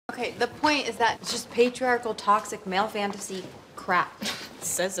Okay, the point is that it's just patriarchal, toxic, male fantasy crap.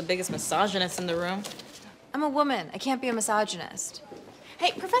 Says the biggest misogynist in the room. I'm a woman. I can't be a misogynist.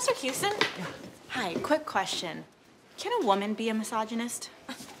 Hey, Professor Hewson? Yeah. Hi, quick question. Can a woman be a misogynist?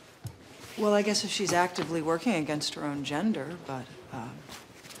 Well, I guess if she's actively working against her own gender, but, I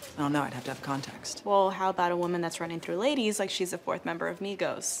don't know, I'd have to have context. Well, how about a woman that's running through ladies like she's a fourth member of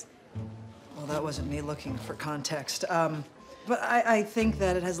Migos? Well, that wasn't me looking for context. But I think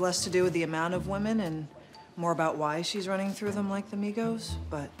that it has less to do with the amount of women and more about why she's running through them like the Migos.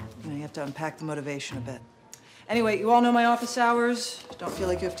 But, you know, you have to unpack the motivation a bit. Anyway, you all know my office hours. Don't feel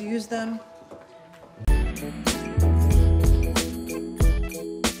like you have to use them.